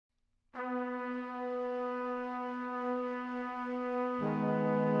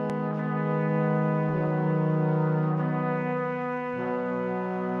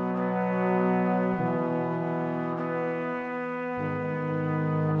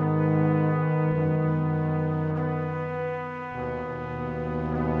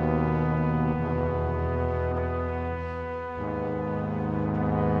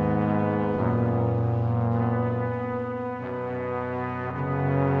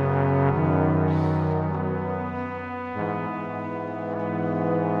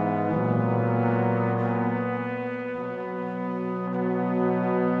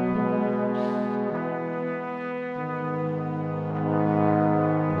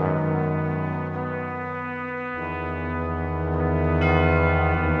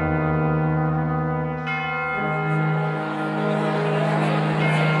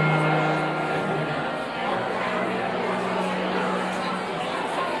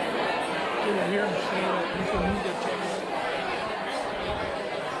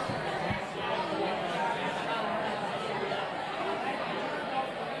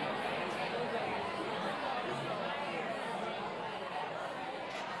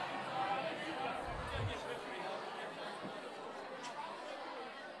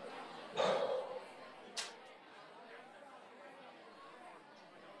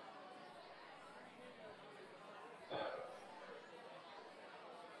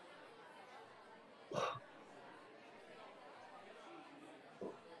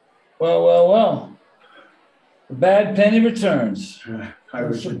Well. The bad penny returns. I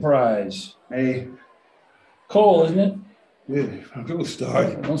was surprised. Hey. Coal, isn't it? Yeah, I'm going to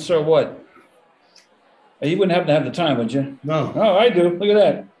start. Don't start what? Hey, you wouldn't happen to have the time, would you? No. Oh, I do. Look at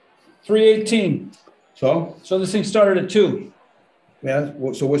that. 3:18. So? So this thing started at 2. Yeah,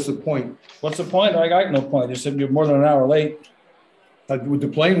 so what's the point? What's the point? I got no point. They said you're more than an hour late.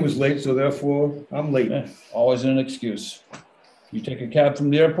 The plane was late, so therefore I'm late. Yeah, always an excuse. You take a cab from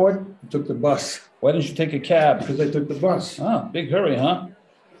the airport? I took the bus. Why didn't you take a cab? Because I took the bus. Oh, big hurry, huh?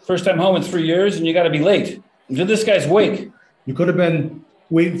 First time home in 3 years and you got to be late. Into this guy's wake. You could have been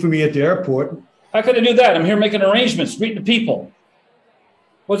waiting for me at the airport. How could I do that? I'm here making arrangements, meeting the people.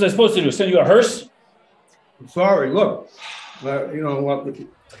 What was I supposed to do? Send you a hearse? I'm sorry, look. You know what? It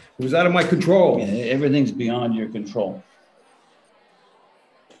was out of my control. Yeah, everything's beyond your control.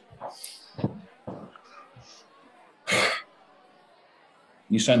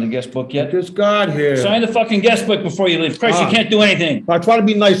 You signed the guest book yet? I just got here. Sign the fucking guest book before you leave. Christ, you can't do anything. I try to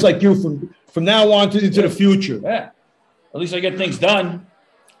be nice like you from now on into the future. Yeah. At least I get things done.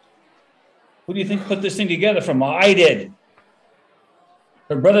 Who do you think put this thing together from? I did.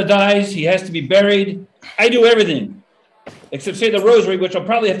 Her brother dies. He has to be buried. I do everything. Except say the rosary, which I'll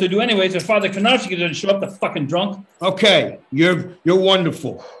probably have to do anyways if Father Kanowski doesn't show up, the fucking drunk. Okay, you're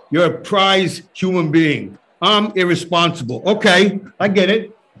wonderful. You're a prize human being. I'm irresponsible. Okay, I get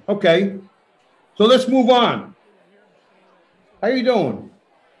it. Okay. So let's move on. How you doing?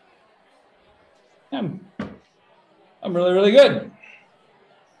 I'm really, really good.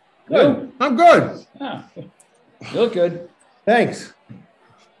 Good. I'm good. Yeah. You look good. Thanks.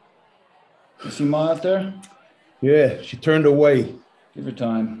 You see Ma out there? Yeah, she turned away. Give her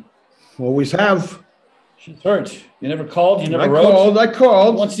time. Always have. She's hurt. You never called? You never wrote? I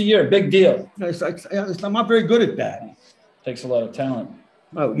called. Once a year, big deal. I'm not very good at that. Takes a lot of talent.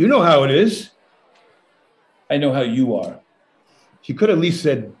 Oh, you know how it is. I know how you are. She could have at least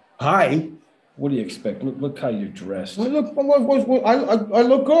said hi. What do you expect? Look how you're dressed. Well, I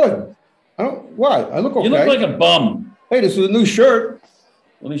look good. I don't. Why? I look okay. You look like a bum. Hey, this is a new shirt.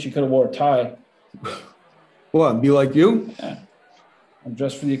 At least you could have wore a tie. What? Be like you? Yeah. I'm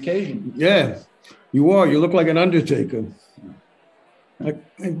dressed for the occasion. Yeah, you are. You look like an undertaker. I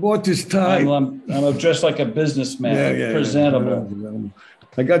bought this tie. I'm dressed like a businessman. Yeah, presentable. Yeah.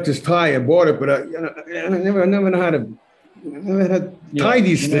 I got this tie. I bought it, but I never know how to. I never had to tie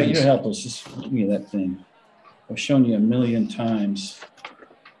these things. You're helpless. Just give me that thing. I've shown you 1,000,000 times.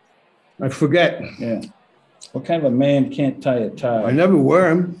 I forget. Yeah. What kind of a man can't tie a tie? I never wear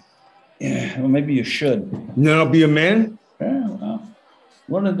them. Yeah. Well, maybe you should. Then I'll be a man. Yeah. Well,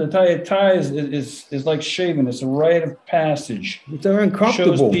 one of the tie is like shaving. It's a rite of passage. But they're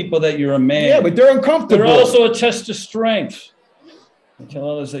uncomfortable. Shows people that you're a man. Yeah, but they're uncomfortable. They're also a test of strength. They tell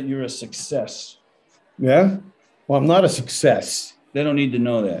others that you're a success. Yeah. Well, I'm not a success. They don't need to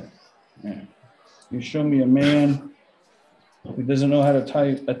know that. Yeah. You show me a man who doesn't know how to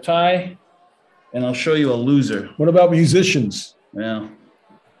tie a tie, and I'll show you a loser. What about musicians? Well,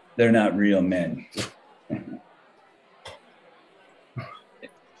 they're not real men.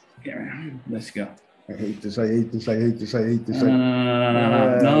 Let's go. I hate this. I hate this. I hate this. I hate this. No.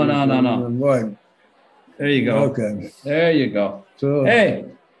 What? There you go. Okay. There you go. So, hey.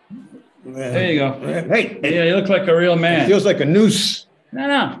 There you go. Hey. Yeah, you look like a real man. It feels like a noose.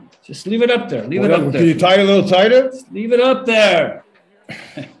 No. Just leave it up there. Leave it up there. Can you tie it a little tighter? Just leave it up there.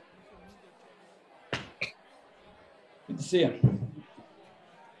 Good to see you.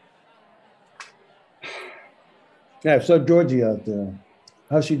 Yeah, I saw Georgie out there.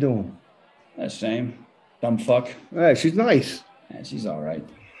 How's she doing? The same. Dumb fuck. Yeah, she's nice. Yeah, she's all right.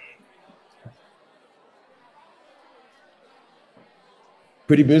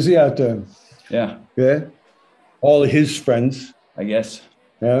 Pretty busy out there. Yeah. Yeah. All of his friends. I guess.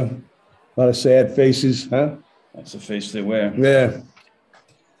 Yeah. A lot of sad faces, huh? That's the face they wear. Yeah.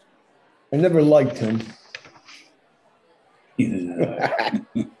 I never liked him.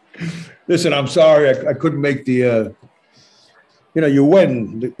 Listen, I'm sorry. I couldn't make the, your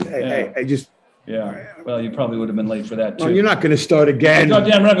wedding. Yeah. I just. Yeah. Well, you probably would have been late for that too. Oh, you're not going to start again.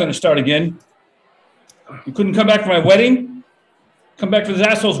 Goddamn, I'm not going to start again. You couldn't come back for my wedding? Come back for this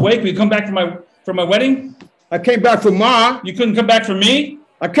asshole's wake? Will you come back for my wedding? I came back for Ma. You couldn't come back for me?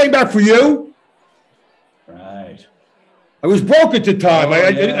 I came back for you. Right. I was broke at the time. Oh,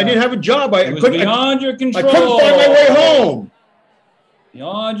 I didn't have a job. It was beyond your control. I couldn't find my way home.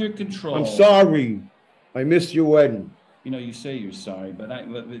 Beyond your control. I'm sorry. I missed your wedding. You know, you say you're sorry, but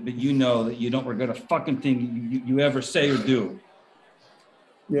you know that you don't regret a fucking thing you ever say or do.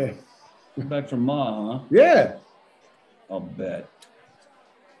 Yeah. Come back from Ma, huh? Yeah. I'll bet.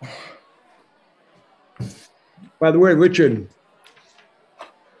 By the way, Richard,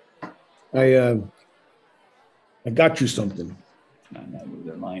 I got you something. No,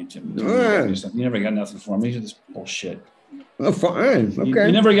 they're lying to me. Right. You never got nothing for me. This bullshit. Oh, fine. Okay.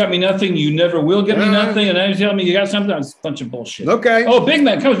 You never got me nothing. You never will get me nothing. And then you tell me you got something. That's a bunch of bullshit. Okay. Oh, big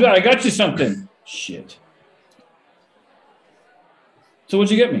man comes back. I got you something. Shit. So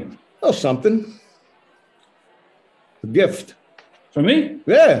what'd you get me? Oh, something. A gift. For me?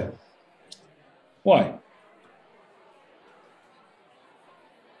 Yeah. Why?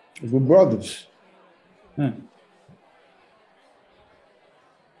 We're brothers. Huh.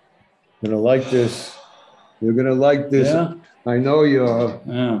 You're gonna like this. You're gonna like this. Yeah? I know you are.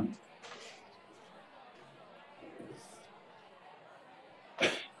 Yeah.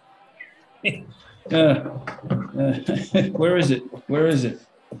 Where is it? Where is it?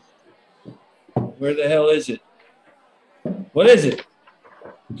 Where the hell is it? What is it?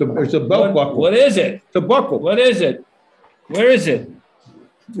 It's a belt buckle. What is it? It's a buckle. What is it? Where is it?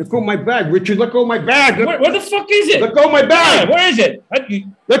 Let go of my bag, Richard. Let go of my bag. Where the fuck is it? Let go of my bag. Where is it? Let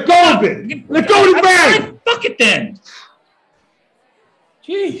go of it. Let go of the bag. Fuck it then.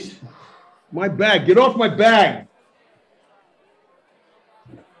 Jeez. My bag. Get off my bag.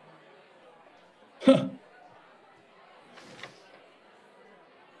 Huh.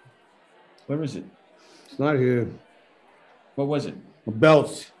 Where is it? It's not here. What was it? A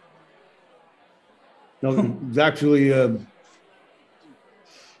belt. No, it's actually a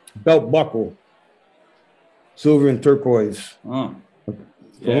belt buckle. Silver and turquoise. Oh.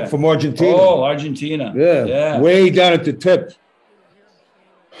 Yeah. From Argentina. Oh, Argentina. Yeah. Way down at the tip.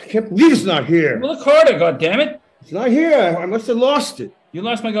 I can't believe it's not here. Well, look harder, goddammit. It's not here. I must have lost it. You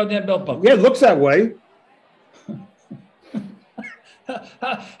lost my goddamn belt buckle. Yeah, it looks that way.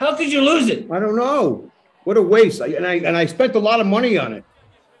 How could you lose it? I don't know. What a waste. And I spent a lot of money on it.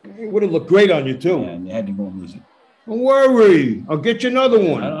 It would have looked great on you, too. Yeah, and you had to go and lose it. Don't worry. I'll get you another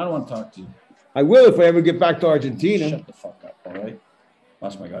one. I don't want to talk to you. I will if I ever get back to Argentina. Shut the fuck up, all right?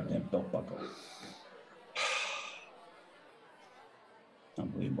 Lost my goddamn belt buckle.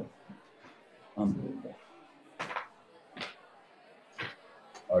 Unbelievable. Unbelievable.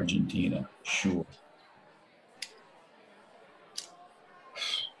 Argentina, sure.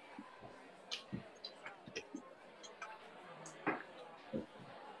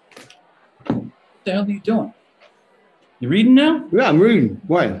 What the hell are you doing? You reading now? Yeah, I'm reading.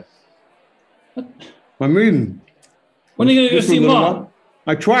 Why? What? I'm reading. When are you going to go see Mom?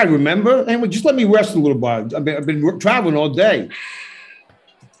 I tried, remember? Anyway, just let me rest a little bit. I've been traveling all day.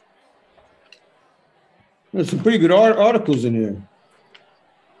 There's some pretty good articles in here.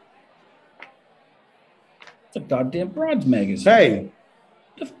 It's a goddamn Broads magazine. Hey.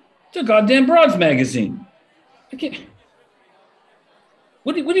 It's a goddamn Broads magazine. I can't.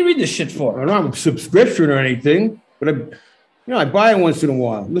 What do you read this shit for? I don't have a subscription or anything, but I buy it once in a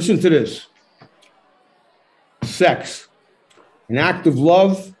while. Listen to this. Sex. An act of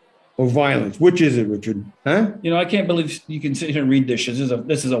love or violence. Which is it, Richard? Huh? You know, I can't believe you can sit here and read this shit.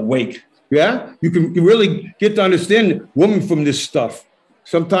 This is a wake. Yeah? You really get to understand women from this stuff.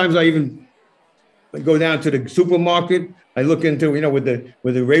 Sometimes I go down to the supermarket. I look into,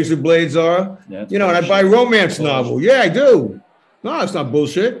 where the razor blades are. Yeah, and I buy a romance novel. Yeah, I do. No, it's not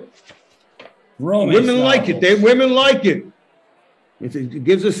bullshit. Romance women novels. like it. Women like it. It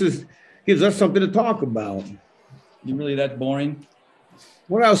gives us something to talk about. You really that boring?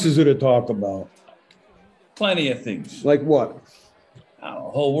 What else is there to talk about? Plenty of things. Like what? A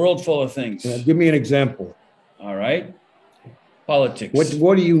whole world full of things. Yeah, give me an example. All right. Politics.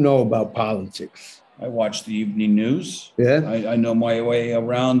 What do you know about politics? I watch the evening news. Yeah. I know my way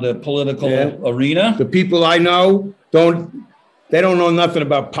around the political arena. The people I know don't know nothing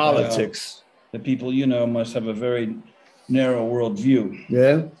about politics. The people must have a very narrow worldview.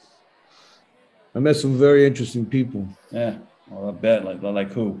 Yeah. I met some very interesting people. Yeah. Well, I bet.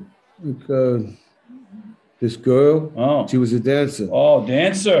 Like who? This girl. Oh. She was a dancer. Oh,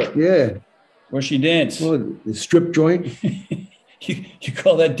 dancer. Yeah. Where she dance? Well, the strip joint. You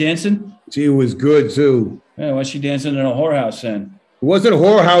call that dancing? She was good too. Yeah, why's she dancing in a whorehouse then? It wasn't a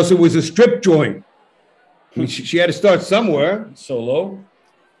whorehouse, it was a strip joint. I mean, she had to start somewhere. So low?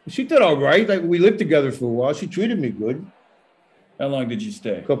 She did all right. Like, we lived together for a while. She treated me good. How long did you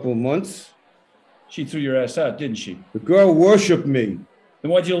stay? A couple of months. She threw your ass out, didn't she? The girl worshipped me.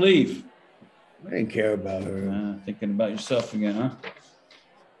 Then why'd you leave? I didn't care about her. Thinking about yourself again,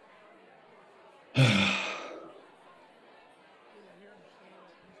 huh?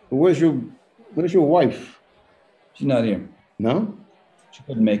 Where's your wife? She's not here. No? She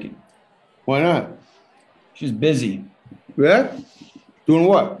couldn't make it. Why not? She's busy. Yeah? Doing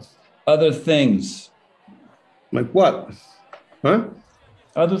what? Other things. Like what? Huh?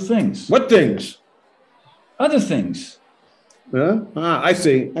 Other things. What things? Other things. Huh? I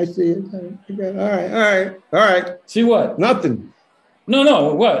see. All right. See what? Nothing.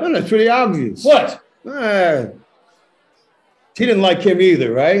 No, what? No, that's pretty obvious. What? She didn't like him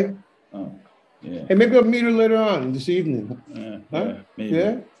either, right? Oh, yeah. Hey, maybe I'll meet her later on this evening. Huh? Yeah, maybe.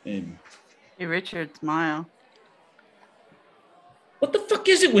 Yeah? Maybe. Hey, Richard, smile. What the fuck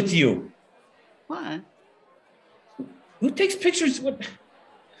is it with you? What? Who takes pictures? What?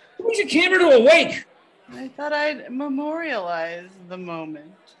 Who brings a camera to a wake? I thought I'd memorialize the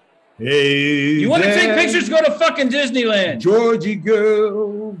moment. Hey, you want to take pictures? Go to fucking Disneyland. Georgie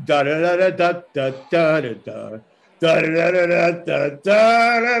girl. Da da da da da da da da. Da da da da da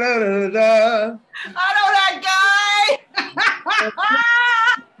da da da. I know that guy.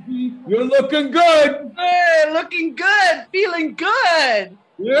 You're looking good. Hey, looking good, feeling good.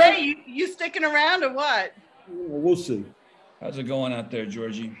 Yeah. Hey, you sticking around or what? We'll see. How's it going out there,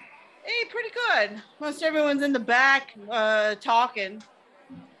 Georgie? Hey, pretty good. Most everyone's in the back talking.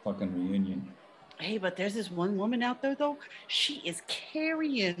 Fucking reunion. Hey, but there's this one woman out there, though. She is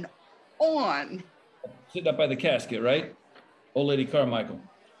carrying on. Sitting up by the casket, right? Old lady Carmichael.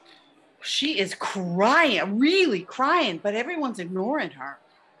 She is crying, really crying, but everyone's ignoring her.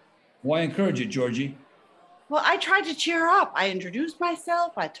 Why encourage it, Georgie? Well, I tried to cheer her up. I introduced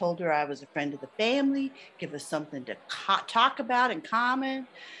myself. I told her I was a friend of the family, give us something to talk about in common.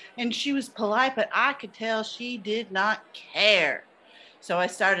 And she was polite, but I could tell she did not care. So I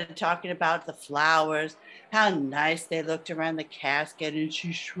started talking about the flowers, how nice they looked around the casket, and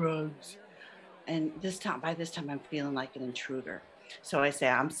she shrugs. And by this time, I'm feeling like an intruder. So I say,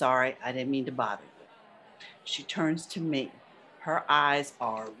 I'm sorry, I didn't mean to bother you. She turns to me. Her eyes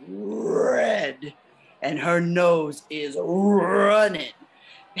are red, and her nose is running.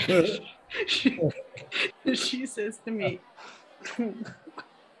 She says to me,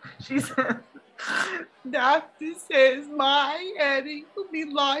 she says, Doctor says my Eddie will be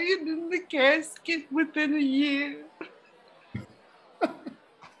lying in the casket within a year.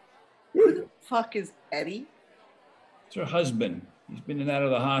 Who the fuck is Eddie? It's her husband. He's been in and out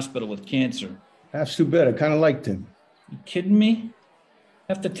of the hospital with cancer. That's too bad. I kind of liked him. You kidding me?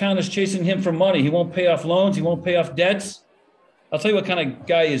 Half the town is chasing him for money. He won't pay off loans. He won't pay off debts. I'll tell you what kind of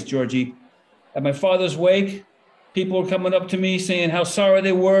guy he is, Georgie. At my father's wake, people were coming up to me saying how sorry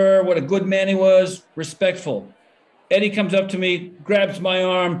they were, what a good man he was, respectful. Eddie comes up to me, grabs my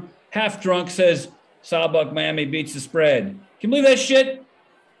arm, half drunk, says, Sawbuck Miami beats the spread. Can you believe that shit?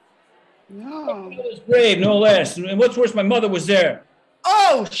 No. It was brave, no less. And what's worse, my mother was there.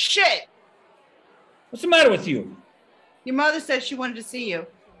 Oh, shit. What's the matter with you? Your mother said she wanted to see you.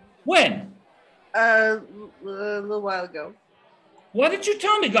 When? A little while ago. Why didn't you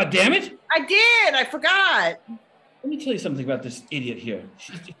tell me, goddammit? I did. I forgot. Let me tell you something about this idiot here.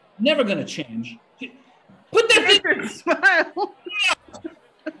 She's never going to change. Put that thing... Smile.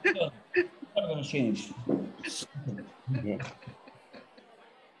 Never going to change.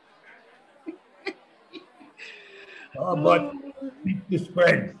 Oh, but beat the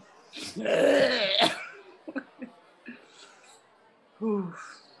spread.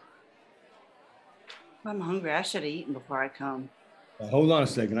 I'm hungry. I should have eaten before I come. Hold on a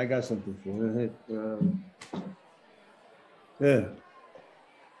second. I got something for you. Yeah.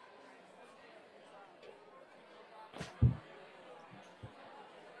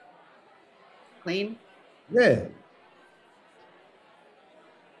 Clean? Yeah.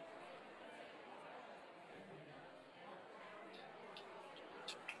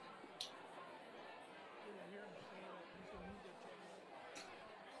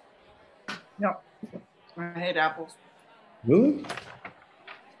 No. I hate apples. Really?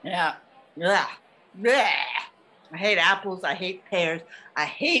 Yeah. Blah. Blah. I hate apples. I hate pears. I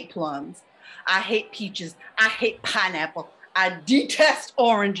hate plums. I hate peaches. I hate pineapple. I detest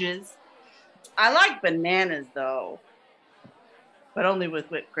oranges. I like bananas, though, but only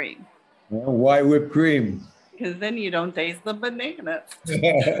with whipped cream. Well, why whipped cream? because then you don't taste the banana.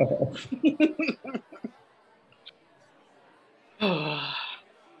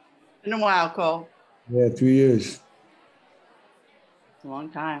 Been a while, Cole. Yeah, 3 years. It's a long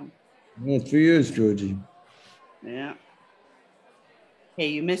time. Yeah, 3 years, Georgie. Yeah. Hey,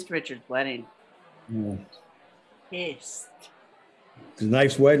 you missed Richard's wedding. Yeah. Pissed. It's a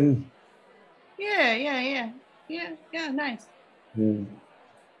nice wedding. Yeah, nice. Yeah.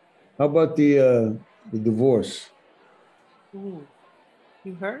 How about the divorce? Ooh,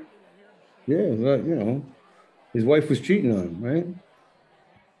 you heard? Yeah, well, you know, his wife was cheating on him, right?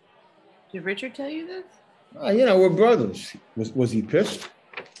 Did Richard tell you this? You know, we're brothers. Was he pissed?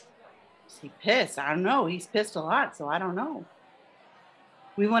 Is he pissed? I don't know. He's pissed a lot, so I don't know.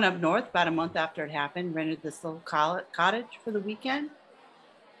 We went up north about a month after it happened, rented this little cottage for the weekend.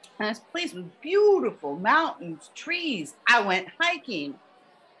 And this place was beautiful, mountains, trees. I went hiking.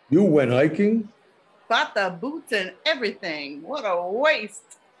 You went hiking? Bought the boots and everything. What a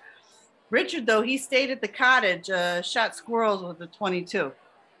waste. Richard, though, he stayed at the cottage, shot squirrels with a 22.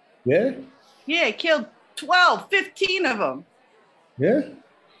 Yeah? Yeah, killed 12, 15 of them. Yeah?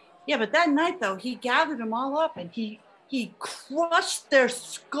 Yeah, but that night, though, he gathered them all up and he crushed their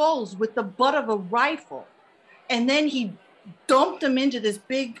skulls with the butt of a rifle. And then he dumped them into this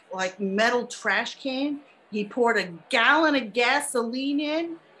big, like, metal trash can. He poured a gallon of gasoline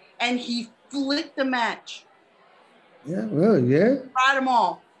in and he flicked a match. Yeah, well, yeah. Fried them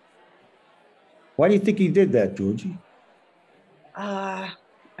all. Why do you think he did that, Georgie? I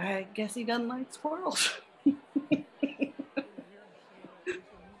guess he doesn't like squirrels.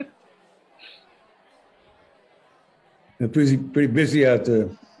 They're pretty busy out there.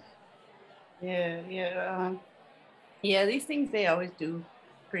 Yeah. These things, they always do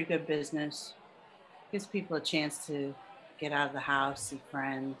pretty good business. Gives people a chance to get out of the house, see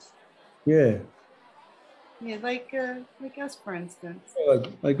friends. Yeah. Yeah, like us, for instance.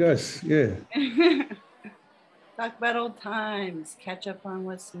 Like us, yeah. Talk about old times, catch up on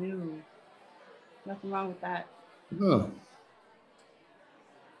what's new. Nothing wrong with that. No.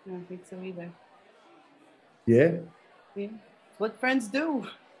 I don't think so either. Yeah? Yeah, it's what friends do.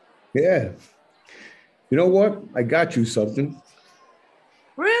 Yeah. You know what? I got you something.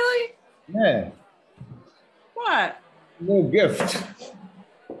 Really? Yeah. What? A little gift.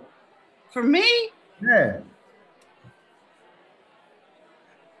 For me? Yeah.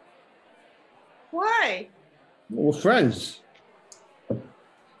 Why? We're friends.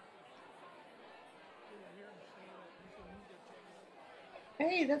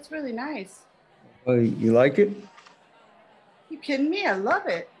 Hey, that's really nice. You like it? You kidding me? I love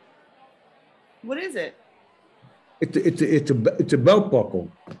it. What is it? It's a belt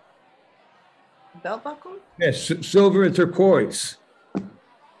buckle. Belt buckle? Yes, silver and turquoise.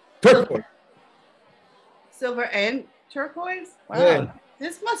 Turquoise. Silver and turquoise? Wow. Yeah.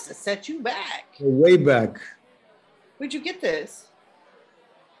 This must have set you back. Way back. Where'd you get this?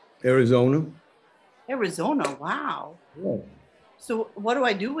 Arizona. Arizona. Wow. Yeah. So what do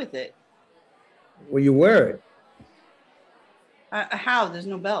I do with it? Well, you wear it. How? There's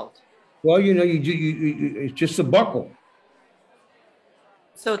no belt. Well, you know, it's just a buckle.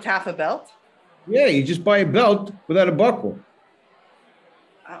 So it's half a belt? Yeah, you just buy a belt without a buckle.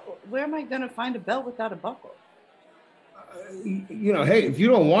 Where am I going to find a belt without a buckle? You know, hey, if you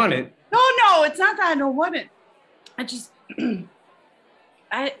don't want it. No, it's not that I don't want it. I just,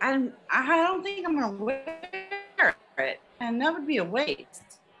 I don't think I'm going to wear it. And that would be a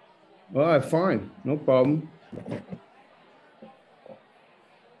waste. All right, fine. No problem.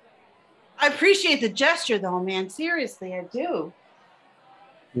 I appreciate the gesture, though, man. Seriously, I do.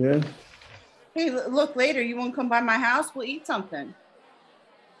 Yeah. Hey, look, later, you won't come by my house? We'll eat something.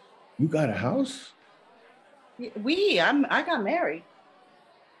 You got a house? I got married.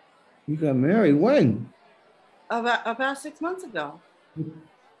 You got married when? About 6 months ago.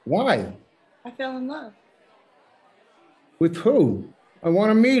 Why? I fell in love. With who? I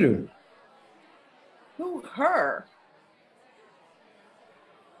want to meet her. Who? Her?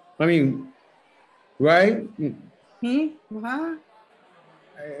 I mean, right? Uh-huh.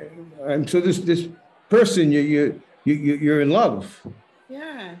 And so this person you're in love.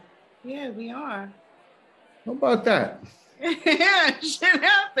 Yeah, we are. How about that? Yeah, shit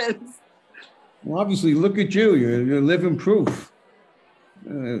happens. Well, obviously, look at you. You're living proof.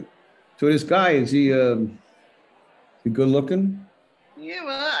 So this guy, is he good looking? Yeah,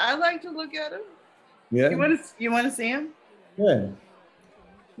 well, I like to look at him. Yeah. You want to see him? Yeah.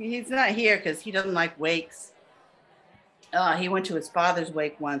 He's not here because he doesn't like wakes. He went to his father's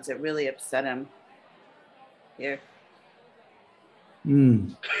wake once. It really upset him. Here.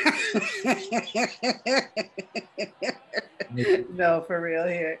 Mm. No, for real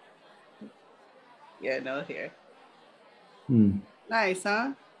here. Yeah, no, here. Mm. Nice,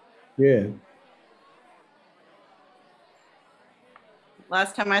 huh? Yeah.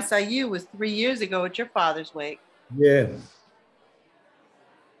 Last time I saw you was 3 years ago at your father's wake. Yeah.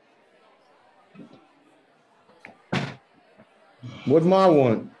 What Ma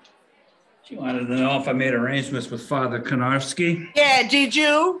want? She wanted to know if I made arrangements with Father Konarski. Yeah, did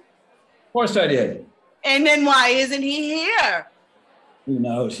you? Of course I did. And then why isn't he here? Who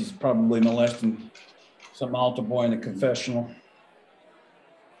knows? He's probably molesting some altar boy in the confessional.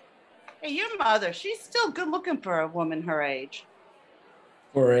 Hey, your mother, she's still good looking for a woman her age.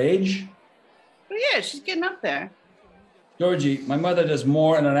 For her age? But yeah, she's getting up there. Georgie, my mother does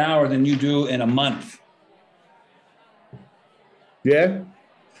more in an hour than you do in a month. Yeah.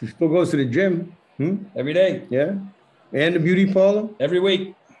 She still goes to the gym. Every day. Yeah. And the beauty parlor. Every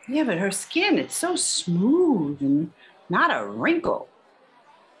week. Yeah, but her skin, it's so smooth and not a wrinkle.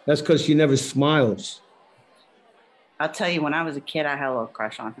 That's because she never smiles. I'll tell you, when I was a kid, I had a little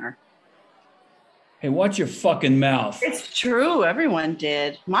crush on her. Hey, watch your fucking mouth. It's true. Everyone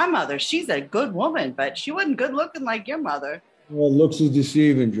did. My mother, she's a good woman, but she wasn't good looking like your mother. Well, looks is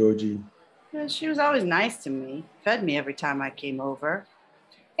deceiving, Georgie. Yeah, she was always nice to me. Fed me every time I came over.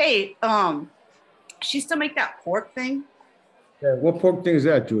 Hey, she still make that pork thing? Yeah. What pork thing is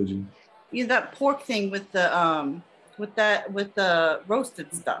that, Georgie? You know, that pork thing with the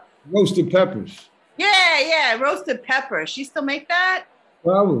roasted stuff. Roasted peppers. Yeah, roasted pepper. She still make that?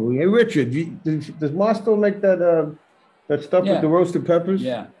 Probably. Hey, Richard, does Ma still make that stuff with the roasted peppers?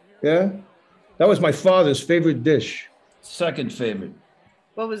 Yeah. Yeah? That was my father's favorite dish. Second favorite.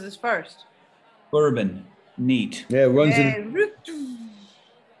 What was his first? Bourbon. Neat. Yeah, it runs in.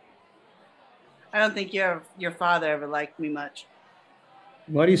 I don't think your father ever liked me much.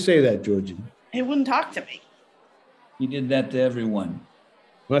 Why do you say that, Georgie? He wouldn't talk to me. He did that to everyone.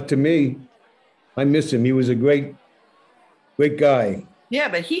 Not to me. I miss him. He was a great guy. Yeah,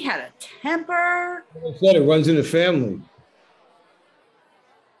 but he had a temper. Like I said, it runs in the family.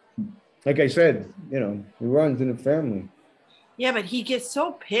 Like I said, it runs in the family. Yeah, but he gets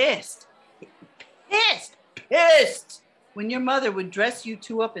so pissed. Pissed. When your mother would dress you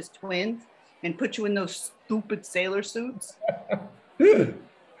two up as twins and put you in those stupid sailor suits. Yeah.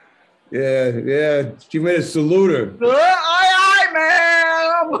 She made a salute her. Aye,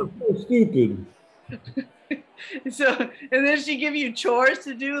 ma'am. So stupid. So, and then she give you chores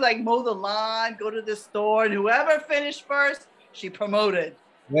to do, like mow the lawn, go to the store, and whoever finished first, she promoted.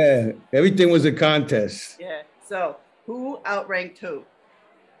 Yeah, everything was a contest. Yeah. So, who outranked who?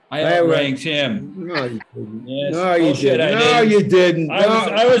 I outranked him. No, you didn't. Yes. No, you Bullshit, didn't. I No, didn't. you didn't.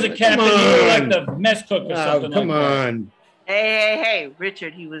 I was a captain. You were like the mess cook or something. Come like that. on. Hey,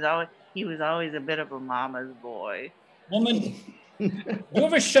 Richard, he was always a bit of a mama's boy. Woman, you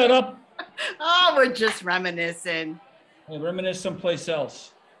ever shut up? Oh, we're just reminiscing. Hey, reminisce someplace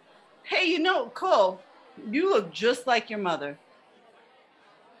else. Hey, Cole, you look just like your mother.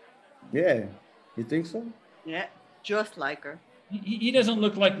 Yeah, you think so? Yeah, just like her. He doesn't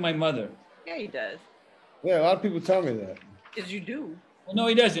look like my mother. Yeah, he does. Yeah, a lot of people tell me that. Because you do. Well, no,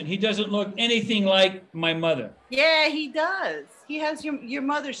 he doesn't. He doesn't look anything like my mother. Yeah, he does. He has your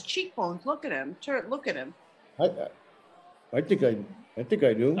mother's cheekbones. Look at him. Look at him. I think I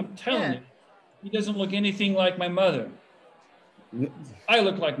do. I'm telling you, he doesn't look anything like my mother. I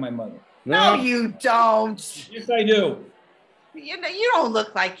look like my mother. No, you don't. Yes, I do. You don't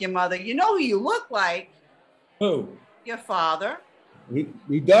look like your mother. You know who you look like? Who? Your father.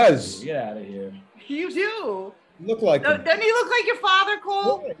 He does. Get out of here. You do. Look like him. Doesn't he look like your father,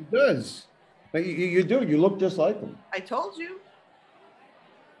 Cole? Yeah, he does. You do. You look just like him. I told you.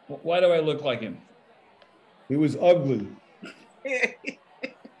 Why do I look like him? He was ugly. Okay.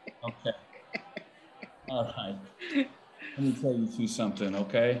 All right. Let me tell you two something,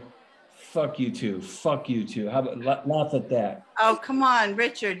 okay? Fuck you two. Fuck you two. How about laugh at that? Oh, come on,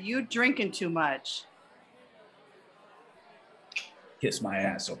 Richard. You drinking too much. Kiss my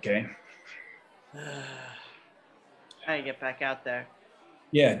ass, okay? I gotta get back out there.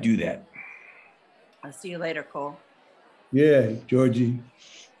 Yeah, do that. I'll see you later, Cole. Yeah, Georgie.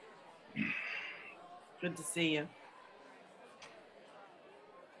 Good to see you.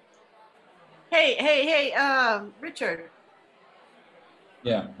 Hey, Richard.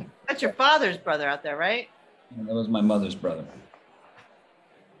 Yeah. That's your father's brother out there, right? That was my mother's brother.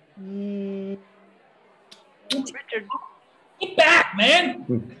 Richard. Get back,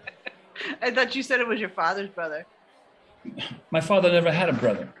 man! I thought you said it was your father's brother. My father never had a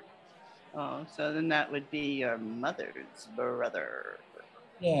brother. Oh, so then that would be your mother's brother.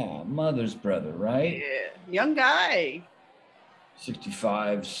 Yeah, mother's brother, right? Yeah, young guy.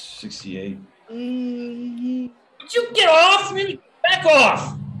 65, 68. Mm, Would you get off me? Back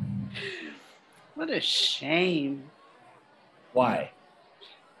off! what a shame. Why?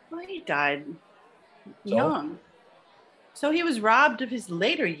 Well, he died So? young. So he was robbed of his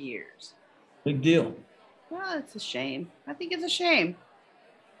later years. Big deal. Well, it's a shame. I think it's a shame.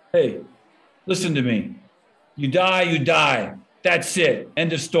 Hey, listen to me. You die, you die. That's it.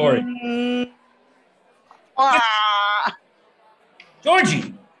 End of story. Ah!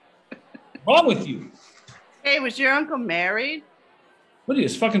 Georgie, what's wrong with you? Hey, was your uncle married? What are you,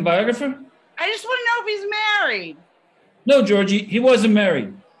 his fucking biographer? I just want to know if he's married. No, Georgie, he wasn't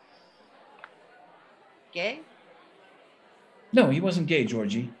married. Gay? No, he wasn't gay,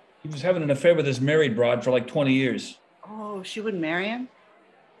 Georgie. He was having an affair with his married broad for like 20 years. Oh, she wouldn't marry him?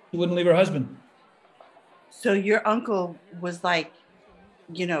 She wouldn't leave her husband. So your uncle was like,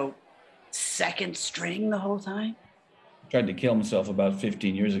 second string the whole time? Tried to kill himself about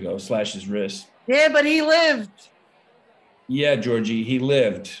 15 years ago, slashed his wrist. Yeah, but he lived. Yeah, Georgie, he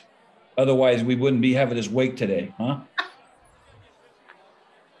lived. Otherwise, we wouldn't be having this wake today, huh?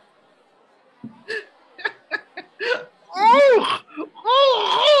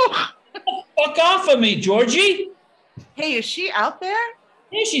 Fuck off of me, Georgie. Hey, is she out there?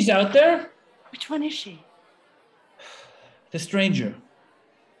 Yeah, she's out there. Which one is she? The stranger.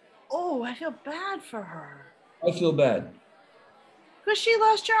 Oh, I feel bad for her. I feel bad. Because she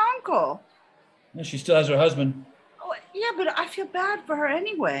lost your uncle. Yeah, she still has her husband. Oh, yeah, but I feel bad for her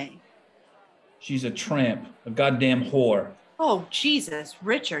anyway. She's a tramp, a goddamn whore. Oh, Jesus,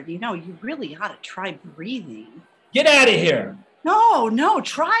 Richard, you really ought to try breathing. Get out of here. No,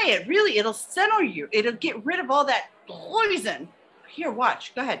 try it. Really, it'll settle you. It'll get rid of all that poison. Here,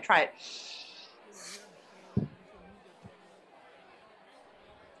 watch. Go ahead, try it.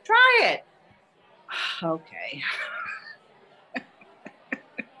 Try it. Okay.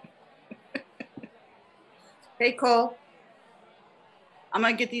 Hey, Cole. I'm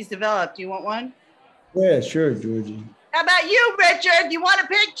going to get these developed. Do you want one? Yeah, sure, Georgie. How about you, Richard? You want a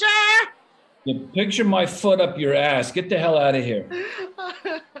picture? You picture my foot up your ass. Get the hell out of here.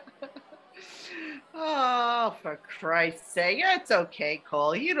 Oh, for Christ's sake. It's okay,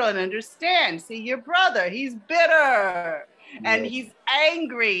 Cole. You don't understand. See, your brother, he's bitter and he's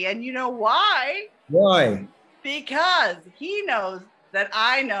angry. And you know why? Why? Because he knows that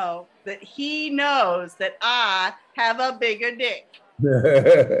I know that he knows that I have a bigger dick.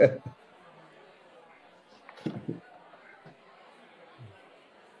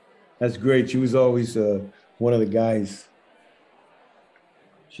 That's great. She was always one of the guys.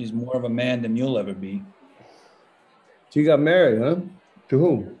 She's more of a man than you'll ever be. She got married, huh? To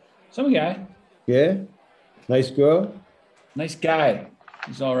whom? Some guy. Yeah? Nice girl? Nice guy.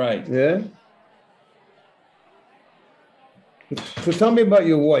 He's all right. Yeah? So tell me about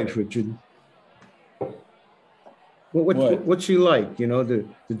your wife, Richard. What's she like? You know, the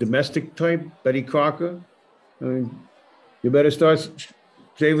domestic type, Betty Crocker? I mean, you better start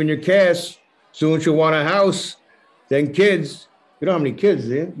saving your cash. Soon she'll want a house, then kids. You don't have any kids,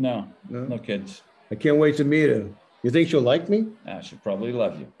 do you? No kids. I can't wait to meet her. You think she'll like me? She'll probably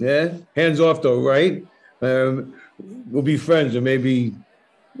love you. Yeah? Hands off though, right? We'll be friends, or maybe,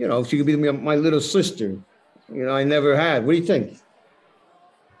 she could be my little sister. I never had. What do you think?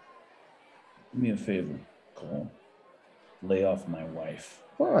 Do me a favor, Cole. Lay off my wife.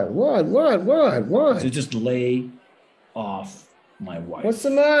 What? So just lay off my wife. What's the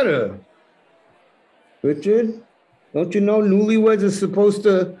matter? Richard, don't you know newlyweds are supposed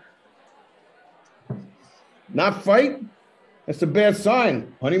to not fight? That's a bad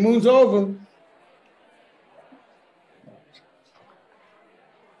sign. Honeymoon's over.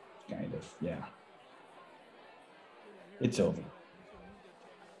 Kind of, yeah. It's over.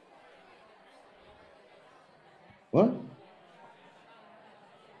 What?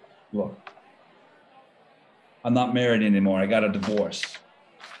 Look, I'm not married anymore. I got a divorce.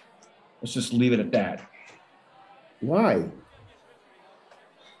 Let's just leave it at that. Why?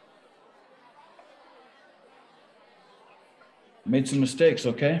 Made some mistakes,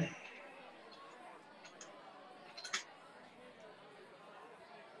 okay?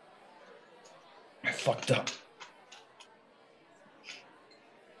 I fucked up.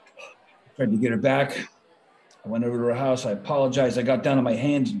 Tried to get her back. I went over to her house. I apologized. I got down on my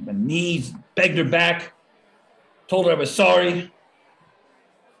hands and my knees, begged her back, told her I was sorry.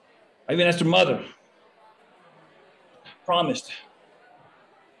 I even asked her mother. Promised.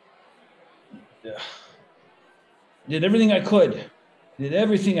 Yeah. Did everything I could.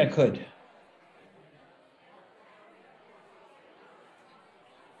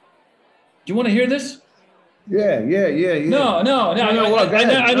 Do you want to hear this? Yeah. No.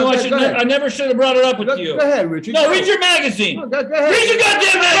 I never should have brought it up with you. Go ahead, Richard. No, read your magazine. No, go ahead. Read your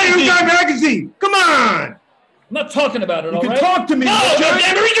goddamn magazine. Read your magazine. Come on. I'm not talking about it, You all can right? talk to me. No, Richard.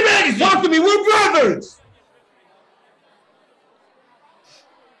 goddamn, read your magazine. Talk to me. We're brothers.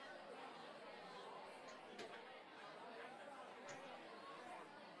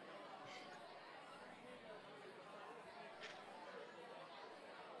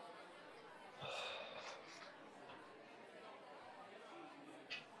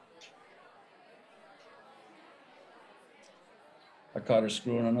 I caught her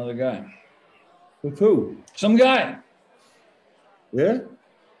screwing another guy. With who? Some guy. Yeah?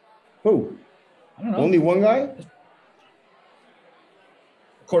 Who? I don't know. Only one guy?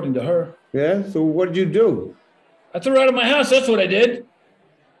 According to her. Yeah? So what did you do? I threw her out of my house. That's what I did.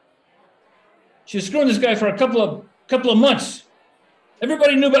 She was screwing this guy for a couple of months.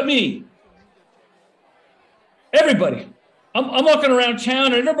 Everybody knew about me. Everybody. I'm walking around town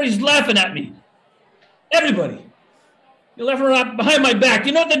and everybody's laughing at me. Everybody. You're laughing around behind my back.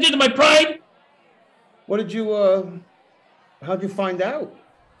 You know what they did to my pride? What did you, how'd you find out?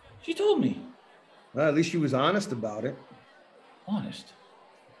 She told me. Well, at least she was honest about it. Honest.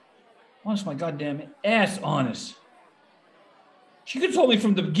 Honest, my goddamn ass, honest. She could have told me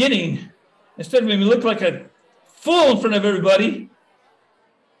from the beginning, instead of making me look like a fool in front of everybody.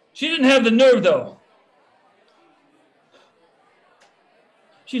 She didn't have the nerve, though.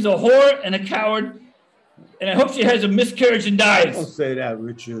 She's a whore and a coward, and I hope she has a miscarriage and dies. Don't say that,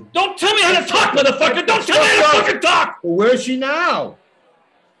 Richard. Don't tell me how to talk, motherfucker! Don't tell me how to fucking talk! Well, where's she now?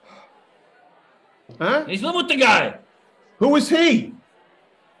 Huh? He's living with the guy. Who is he?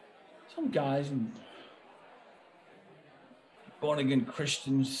 Some guys, born-again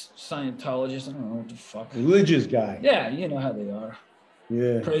Christians, Scientologists, I don't know what the fuck. Religious guy. Yeah, you know how they are.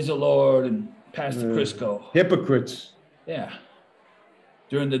 Yeah. Praise the Lord and Pastor Crisco. Hypocrites. Yeah.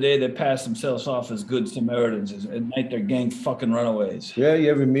 During the day, they pass themselves off as good Samaritans. At night, they're gang fucking runaways. Yeah, you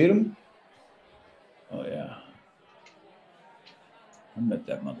ever meet him? Oh, yeah. I met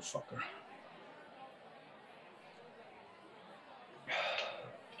that motherfucker.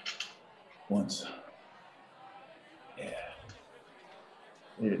 Once. Yeah.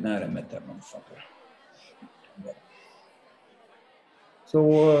 Late at night, I met that motherfucker. But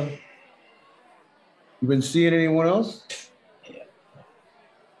So, you been seeing anyone else? yeah.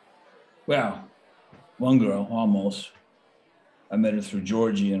 Well, one girl, almost. I met her through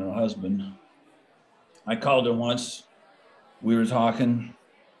Georgie and her husband. I called her once. We were talking.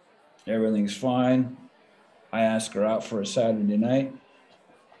 Everything's fine. I asked her out for a Saturday night.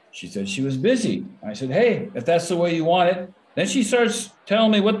 She said she was busy. I said, hey, if that's the way you want it. Then she starts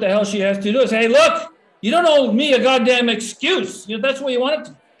telling me what the hell she has to do. I say, hey, look, you don't owe me a goddamn excuse. You know, that's the way you want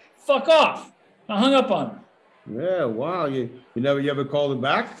it. Fuck off. I hung up on her. Yeah, wow. You ever called her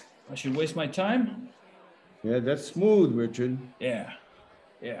back? I should waste my time? Yeah, that's smooth, Richard. Yeah.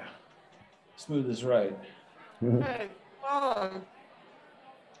 Yeah. Smooth is right. Hey,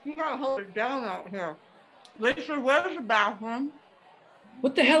 you gotta hold it down out here. Lisa, where's the bathroom?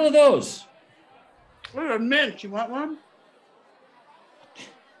 What the hell are those? What a mint. You want one? Do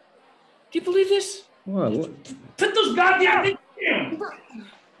you believe this? What? Put those goddamn things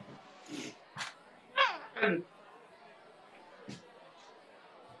down.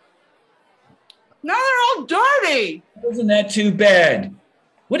 Now they're all dirty. Isn't that too bad?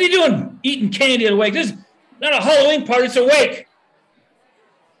 What are you doing eating candy at a wake? This is not a Halloween party, it's a wake.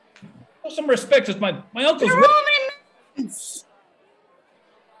 Show some respect. It's my uncle's They're wake. only mints.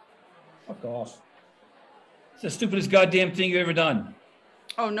 Fuck off. It's the stupidest goddamn thing you've ever done.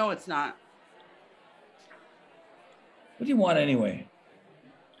 Oh, no, it's not. What do you want anyway?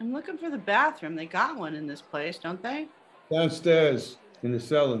 I'm looking for the bathroom. They got one in this place, don't they? Downstairs in the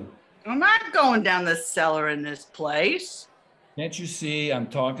cellar. I'm not going down the cellar in this place. Can't you see I'm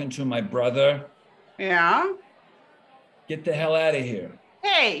talking to my brother? Yeah? Get the hell out of here.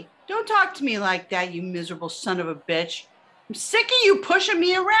 Hey, don't talk to me like that, you miserable son of a bitch. I'm sick of you pushing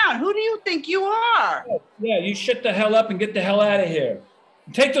me around. Who do you think you are? Yeah, you shut the hell up and get the hell out of here.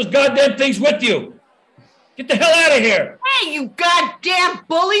 Take those goddamn things with you. Get the hell out of here. Hey, you goddamn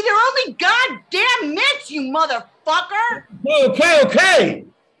bully. They're only goddamn mitts, you motherfucker. Okay.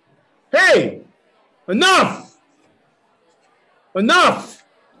 Hey, enough. Enough.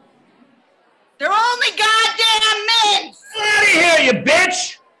 They're only goddamn mitts. Get out of here, you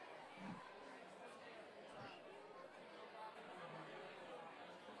bitch.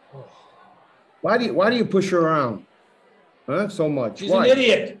 Why do you push her around? Huh? So much. She's Why? an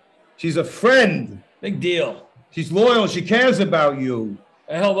idiot. She's a friend. Big deal. She's loyal. She cares about you.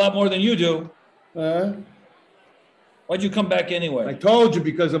 A hell of a lot more than you do. Huh? Why'd you come back anyway? I told you,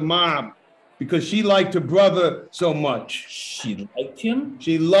 because of Mom. Because she liked her brother so much. She liked him?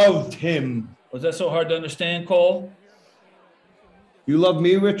 She loved him. Was that so hard to understand, Cole? You love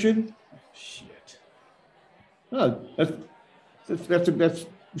me, Richard? Shit. No, that's a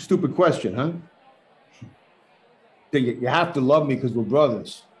stupid question, huh? You have to love me because we're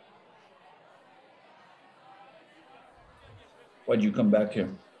brothers. Why'd you come back here?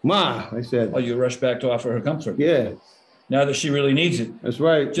 Ma, I said. Oh, you rushed back to offer her comfort. Yeah. Now that she really needs it. That's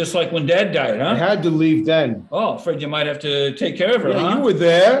right. Just like when Dad died, huh? I had to leave then. Oh, afraid you might have to take care of her, Yeah, huh? you were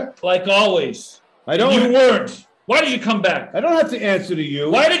there. Like always. I don't. You weren't. Why did you come back? I don't have to answer to you.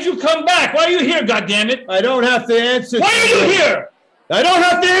 Why did you come back? Why are you here, goddammit? I don't have to answer. Why are you here? I don't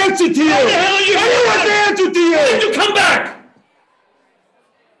have to answer to you. Why the hell are you I don't have to answer to you. Why did you come back?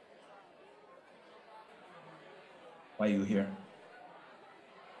 Why are you here?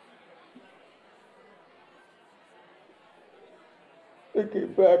 I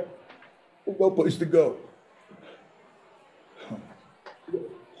came back. There's no place to go.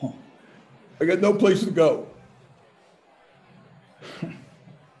 I got no place to go.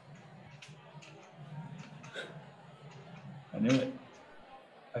 I knew it.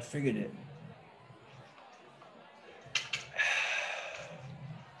 I figured it.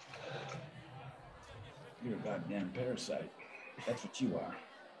 You're a goddamn parasite. That's what you are.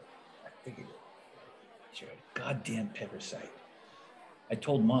 I figured it. You're a goddamn parasite. I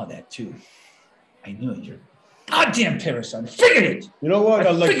told Ma that too. I knew it. You're a goddamn parasite. I figured it. You know what?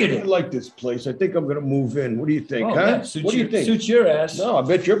 I figured like this place. I think I'm gonna move in. What do you think, Oh, huh? yeah, What do you think? Suits your ass. No, I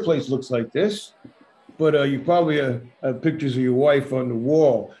bet your place looks like this. But you probably have pictures of your wife on the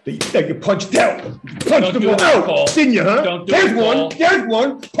wall that you punched out. Punched them out, Paul. didn't you, huh? Don't do There's it, one. Paul. There's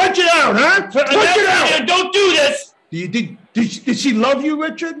one. Punch it out, huh? Punch it out. Don't do this. Did she love you,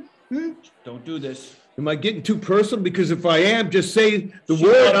 Richard? Hmm? Don't do this. Am I getting too personal? Because if I am, just say the She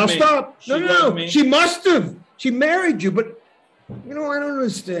word. loved I'll me. stop. She No. loved me. She must have. She married you, but you know I don't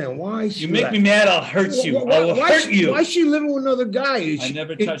understand why she. You make left. me mad, I'll hurt you. I will hurt you. Why is she living with another guy? I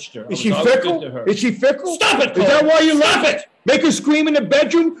never touched her. I Is was she always fickle? good to her. Is she fickle? Stop it, Is that Cole. why you Stop left? it. Make her scream in the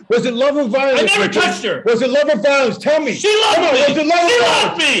bedroom? Was it love or violence? I never Richard? touched her. Was it love or violence? Tell me. She loved Come on, me. Was it love or She violence?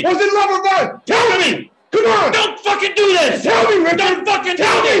 loved me. Was it love or violence? Tell me. Come on. Don't fucking do this. Tell me, Richard. Don't fucking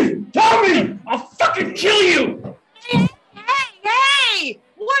Tell do me. Tell me. I'll fucking kill you. Hey!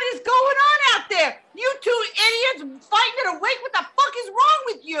 What is going on out there? You two idiots fighting it awake. What the fuck is wrong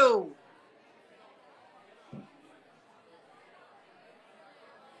with you?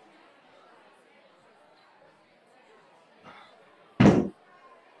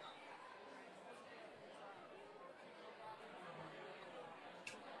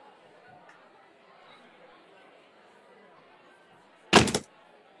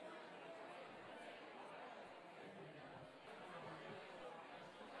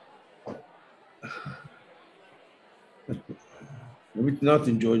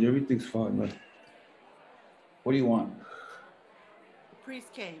 Nothing, George. Everything's fine, man. What do you want? The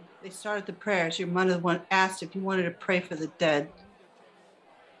priest came. They started the prayers. Your mother asked if you wanted to pray for the dead.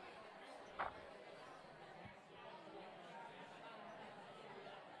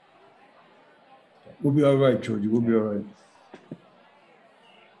 We'll be all right, Georgie. We'll be all right.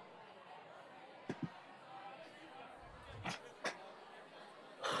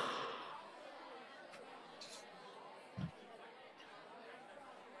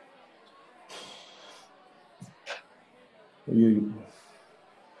 You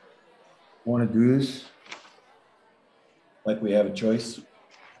want to do this? Like we have a choice?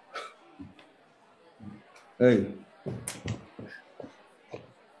 Hey.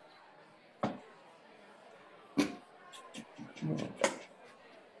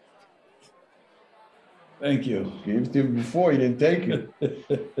 Thank you. Gave it to him before, you didn't take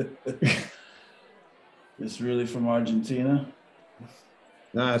it. This really from Argentina?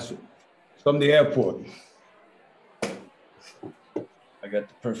 Nah, it's from the airport. I got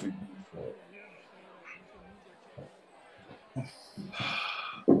the perfect mood for it.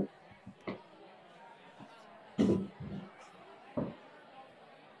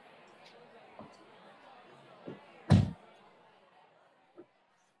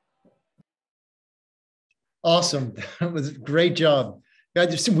 Awesome. That was a great job.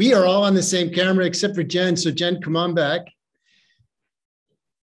 Guys, we are all on the same camera except for Jen. So Jen, come on back.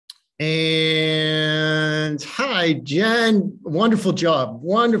 And hi, Jen. Wonderful job.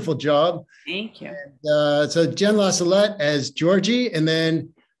 Wonderful job. Thank you. And, so Jen Lassalette as Georgie, and then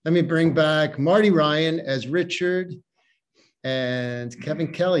let me bring back Marty Ryan as Richard and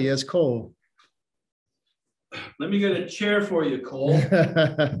Kevin Kelly as Cole. Let me get a chair for you, Cole.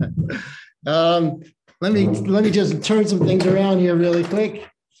 Let me just turn some things around here really quick.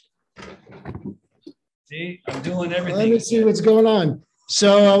 See, I'm doing everything. Let me see what's going on.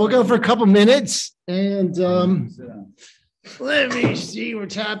 So we'll go for a couple minutes and let me see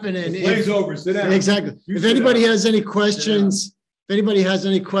what's happening. Play's over. Sit down. Exactly. If anybody has any questions,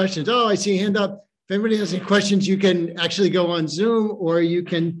 oh, I see a hand up. If anybody has any questions, you can actually go on Zoom or you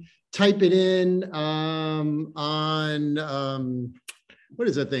can type it in on what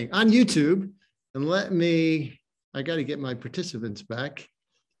is that thing? On YouTube. And I got to get my participants back.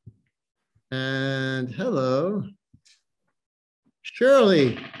 And hello,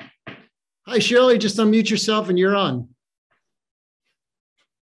 Shirley. Hi, Shirley, just unmute yourself and you're on.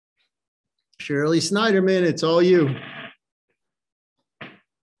 Shirley Snyderman, it's all you.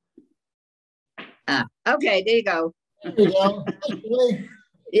 Okay, there you go. There you go. Hi,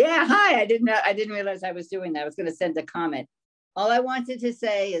 Yeah, hi. I didn't realize I was doing that. I was going to send a comment. All I wanted to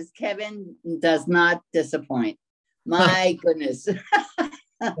say is Kevin does not disappoint. My goodness.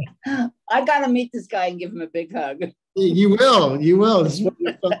 I got to meet this guy and give him a big hug. You will. This is what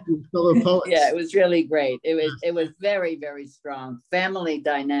your fellow poets. Yeah, it was really great. It was very, very strong. Family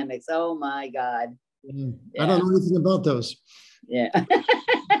dynamics. Oh my God. Yeah. I don't know anything about those. Yeah.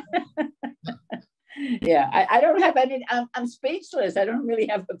 Yeah, I don't have any. I'm speechless. I don't really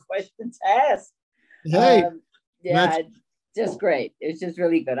have a question to ask. Hey. Yeah, just great. It's just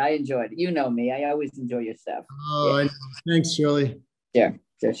really good. I enjoyed it. You know me. I always enjoy your stuff. Oh, yeah. Thanks, Shirley. Sure.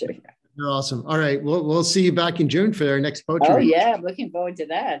 You're awesome. All right. We'll see you back in June for our next poetry. Oh, yeah. I'm looking forward to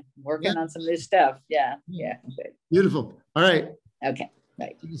that. Working on some new stuff. Yeah. Okay. Beautiful. All right. Okay.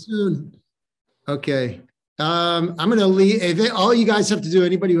 Right. See you soon. Okay. I'm going to leave. All you guys have to do,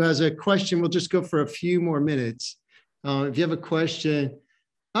 anybody who has a question, we'll just go for a few more minutes. If you have a question.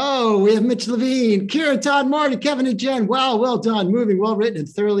 Oh, we have Mitch Levine, Kieran, Todd, Marty, Kevin, and Jen. Wow, well done. Moving, well written, and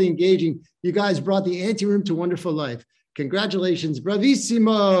thoroughly engaging. You guys brought the Anteroom to wonderful life. Congratulations,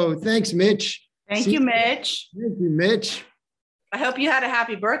 bravissimo. Thanks, Mitch. Thank you, Mitch. Thank you, Mitch. I hope you had a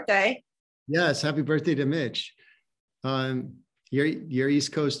happy birthday. Yes, happy birthday to Mitch. Your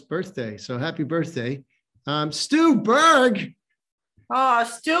East Coast birthday, so happy birthday. Stu Berg. Oh,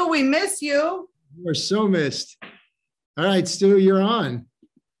 Stu, we miss you. You are so missed. All right, Stu, you're on.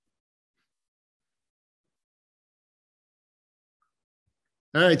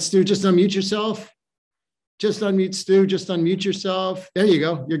 All right, Stu, just unmute yourself. Just unmute, Stu. Just unmute yourself. There you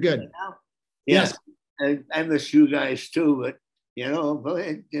go. You're good. Yes, I miss you guys too, but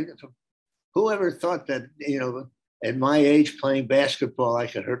whoever thought that, at my age playing basketball, I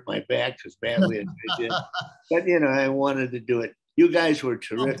could hurt my back as badly as I did. But, I wanted to do it. You guys were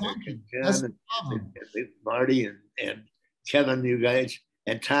terrific. And Marty and Kevin, you guys,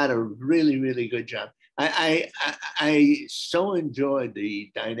 and Todd, a really, really good job. I so enjoyed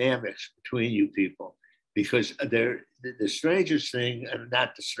the dynamics between you people because they're the strangest thing, and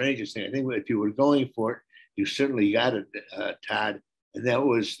not the strangest thing. I think if you were going for it, you certainly got it, Todd. And that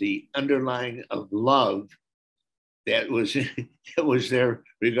was the underlying of love that was there,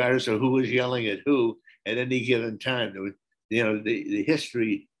 regardless of who was yelling at who at any given time. There was, the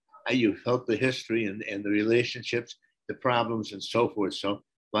history. You felt the history and the relationships, the problems, and so forth. So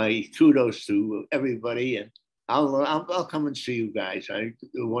my kudos to everybody, and I'll come and see you guys.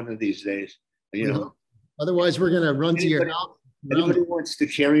 One of these days, Otherwise, we're gonna run to your house. Anybody wants to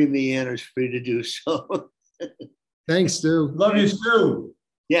carry me in is free to do so. Thanks, Stu. Love you, Stu.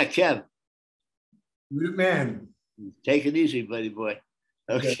 Yeah, Kev. Good man. Take it easy, buddy boy.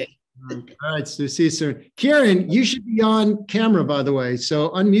 Okay. All right, Stu. See you soon. Kieran, you should be on camera, by the way. So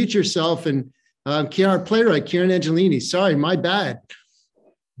unmute yourself and Kieran, playwright, Kieran Angelini. Sorry, my bad.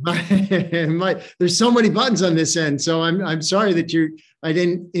 There's so many buttons on this end, so I'm sorry that I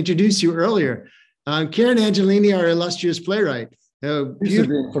didn't introduce you earlier. Kieran Angelini, our illustrious playwright.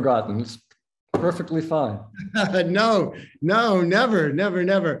 Being forgotten. It's perfectly fine. No,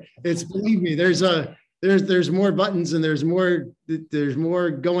 never. It's, believe me, there's more buttons and there's more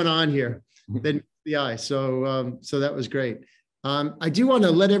going on here than the eye. So that was great. I do want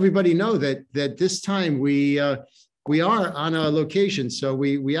to let everybody know that this time we are on a location. So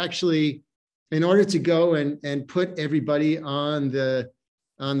we actually, in order to go and put everybody on the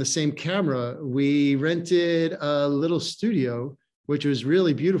same camera, we rented a little studio, which was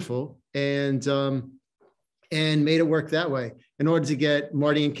really beautiful, and made it work that way in order to get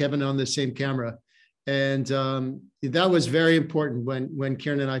Marty and Kevin on the same camera. And that was very important when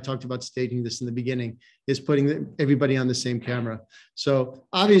Kieran and I talked about staging this in the beginning, is putting everybody on the same camera. So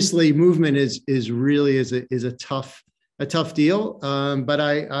obviously movement is really a tough a tough deal. But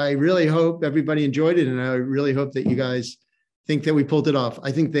I really hope everybody enjoyed it. And I really hope that you guys think that we pulled it off.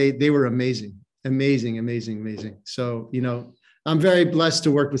 I think they were amazing. So, I'm very blessed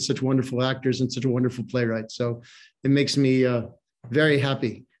to work with such wonderful actors and such a wonderful playwright. So it makes me very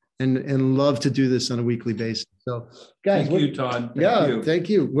happy and love to do this on a weekly basis. So guys, Thank you, Todd. Thank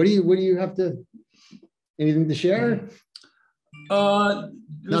you. What do you have anything to share?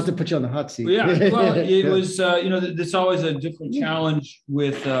 Not to put you on the hot seat. Yeah, well, it was, there's always a different challenge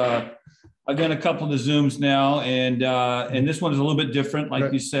with, I've done a couple of the Zooms now, and this one is a little bit different,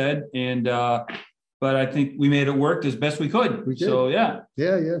 like you said, and but I think we made it work as best we could. We did. So yeah,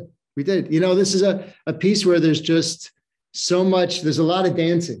 we did. This is a piece where there's just so much. There's a lot of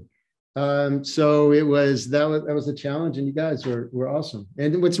dancing. So that was a challenge, and you guys were awesome.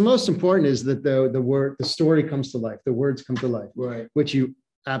 And what's most important is that the story comes to life, the words come to life, Right. which you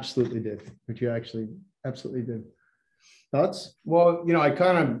absolutely did, which you actually absolutely did. Thoughts? Well,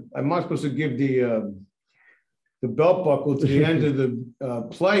 I'm not supposed to give the belt buckle to the end of the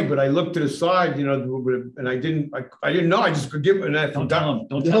play, but I looked to the side, and I didn't know. I just could give it, and I don't forgot.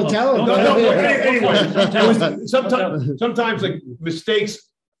 tell him. Anyway, sometimes like mistakes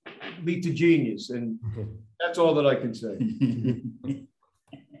lead to genius, and that's all that I can say.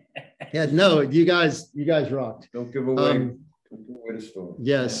 Yeah, no, you guys rocked. Don't give away the story.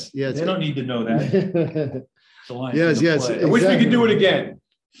 Yes. They don't need to know that. Yes. I wish we could do it again.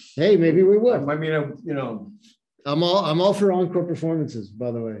 Hey, maybe we would. I mean, I'm all for encore performances, by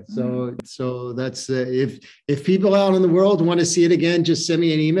the way. So that's if people out in the world want to see it again, just send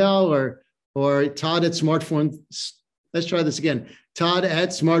me an email or Todd at smartphone. Let's try this again. Todd at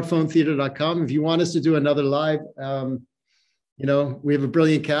smartphonetheater.com. If you want us to do another live, we have a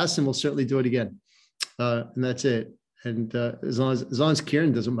brilliant cast, and we'll certainly do it again. And that's it. And as long as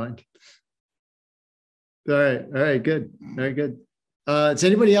Kieran doesn't mind. All right, good, very good. Does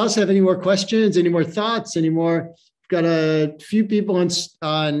anybody else have any more questions? Any more thoughts? Any more? We've got a few people on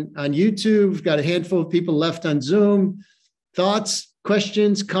YouTube. We've got a handful of people left on Zoom. Thoughts,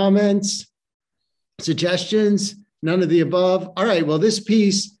 questions, comments, suggestions? None of the above. All right. Well, this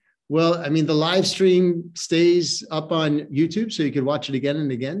piece, the live stream stays up on YouTube, so you can watch it again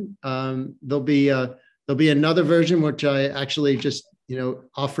and again. There'll be another version, which I actually just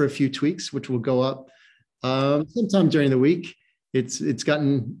offer a few tweaks, which will go up sometime during the week.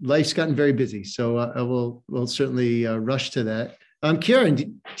 Life's gotten very busy, so we'll certainly rush to that. Kieran, do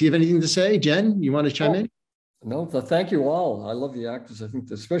you have anything to say? Jen, you want to chime in? No, thank you all. I love the actors. I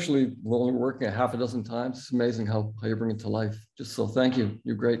think especially only working a half a dozen times, it's amazing how you bring it to life. Just so thank you.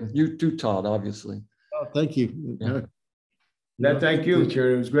 You're great. You too, Todd, obviously. Oh, thank you. Yeah. Thank you,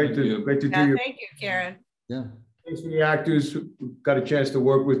 Kieran. It was great to do your. Thank you, Kieran. Yeah. Thanks for the actors who got a chance to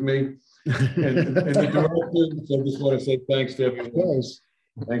work with me. and the director. So I just want to say thanks to everyone.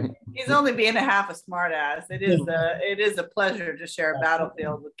 Thank you. He's only being a half a smart ass. It is a pleasure to share a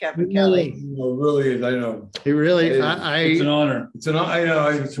battlefield with Kevin Kelly. It really is. I know. It really is. It's an honor. It's an honor. I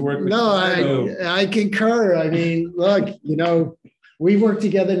know to work with. No, I concur. I mean, look, we've worked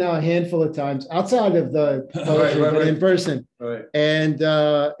together now a handful of times outside of the right. In person, right? And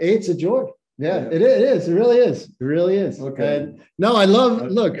it's a joy. Yeah, it is. It really is. It really is. Okay. And no, I love.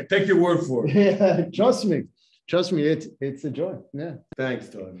 Look, take your word for it. Yeah, trust me. It's a joy. Yeah. Thanks,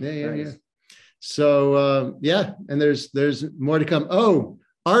 Todd. Yeah. So and there's more to come. Oh,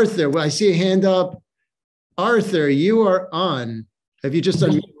 Arthur, I see a hand up. Arthur, you are on. Have you just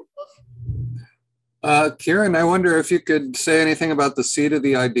done? Kieran, I wonder if you could say anything about the seed of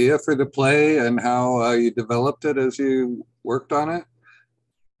the idea for the play and how you developed it as you worked on it.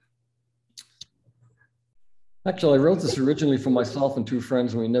 Actually, I wrote this originally for myself and two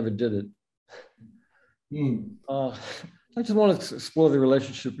friends, and we never did it. I just want to explore the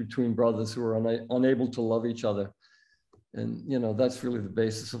relationship between brothers who are unable to love each other. And, that's really the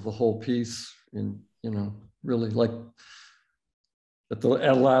basis of the whole piece. And, really like at the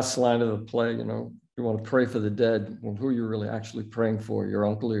last line of the play, you want to pray for the dead. Well, who are you really actually praying for, your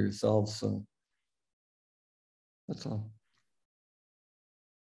uncle or yourselves? So that's all.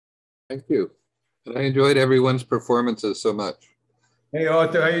 Thank you. And I enjoyed everyone's performances so much. Hey,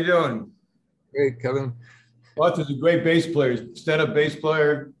 Arthur, how you doing? Great, Kevin. Arthur's a great bass player, stand-up bass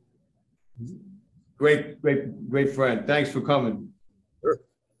player. Great friend. Thanks for coming. Sure.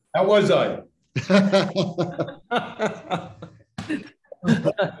 How was I?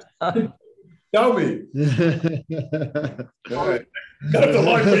 Tell me. All right. Got the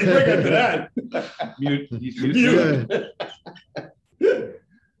line pretty quick after that. Mute.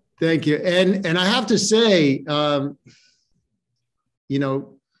 Thank you. And I have to say,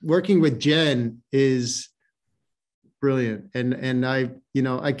 working with Jen is brilliant. And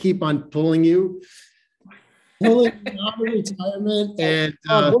I keep on pulling you out of retirement. And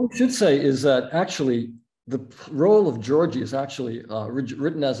what we should say is that actually the role of Georgie is actually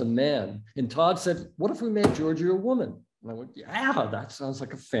written as a man. And Todd said, what if we made Georgie a woman? And I went, yeah, that sounds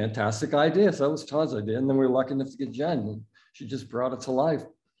like a fantastic idea. So that was Todd's idea. And then we were lucky enough to get Jen. And she just brought it to life.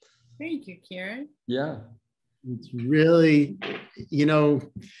 Thank you, Kieran. Yeah. It's really,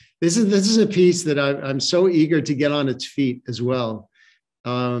 this is a piece that I'm so eager to get on its feet as well,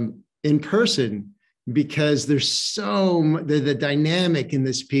 in person, because there's the dynamic in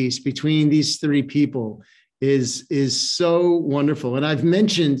this piece between these three people is so wonderful. And I've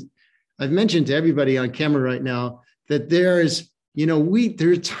mentioned to everybody on camera right now that there are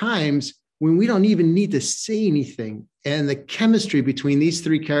times when we don't even need to say anything. And the chemistry between these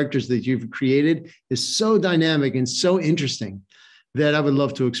three characters that you've created is so dynamic and so interesting that I would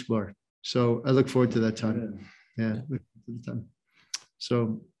love to explore. So I look forward to that time. Yeah. Look forward to the time.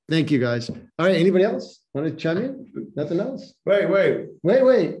 So thank you, guys. All right. Anybody else want to chime in? Nothing else? Wait.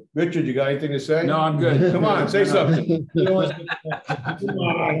 Richard, you got anything to say? No, I'm good. Come on, say something. Come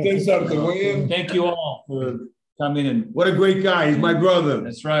on, say something, will you? Thank you all for coming in. What a great guy. He's my brother.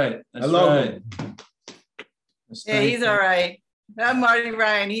 That's right. I love him. Yeah, he's all right. I'm Marty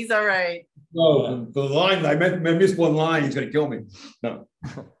Ryan. He's all right. No, the line, I missed one line. He's going to kill me. No.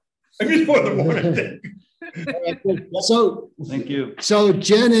 I missed one of the morning. So thank you. So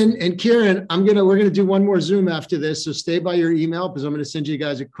Jen and Kieran, we're gonna do one more Zoom after this. So stay by your email because I'm gonna send you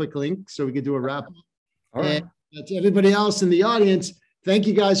guys a quick link so we can do a wrap up. All right. And to everybody else in the audience, thank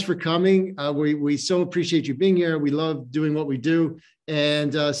you guys for coming. We so appreciate you being here. We love doing what we do.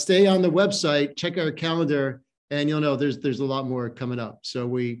 And stay on the website, check our calendar, and you'll know there's a lot more coming up. So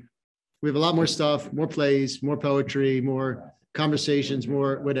we have a lot more stuff, more plays, more poetry, more conversations,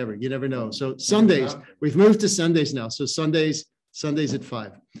 more whatever. You never know. So Sundays, we've moved to Sundays now. So Sundays at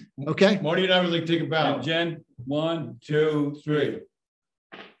 5. Okay. Marty and I would like to take a bow. And Jen, 1, 2, 3.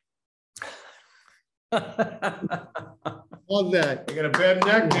 Love that. I got a bad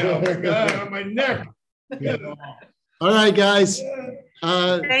neck now. Oh my God, on my neck. All right, guys.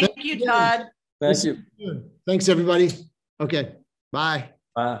 Thank you, Todd. Thank you. Thanks, everybody. Okay. Bye.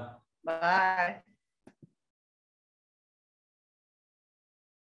 Bye. Bye.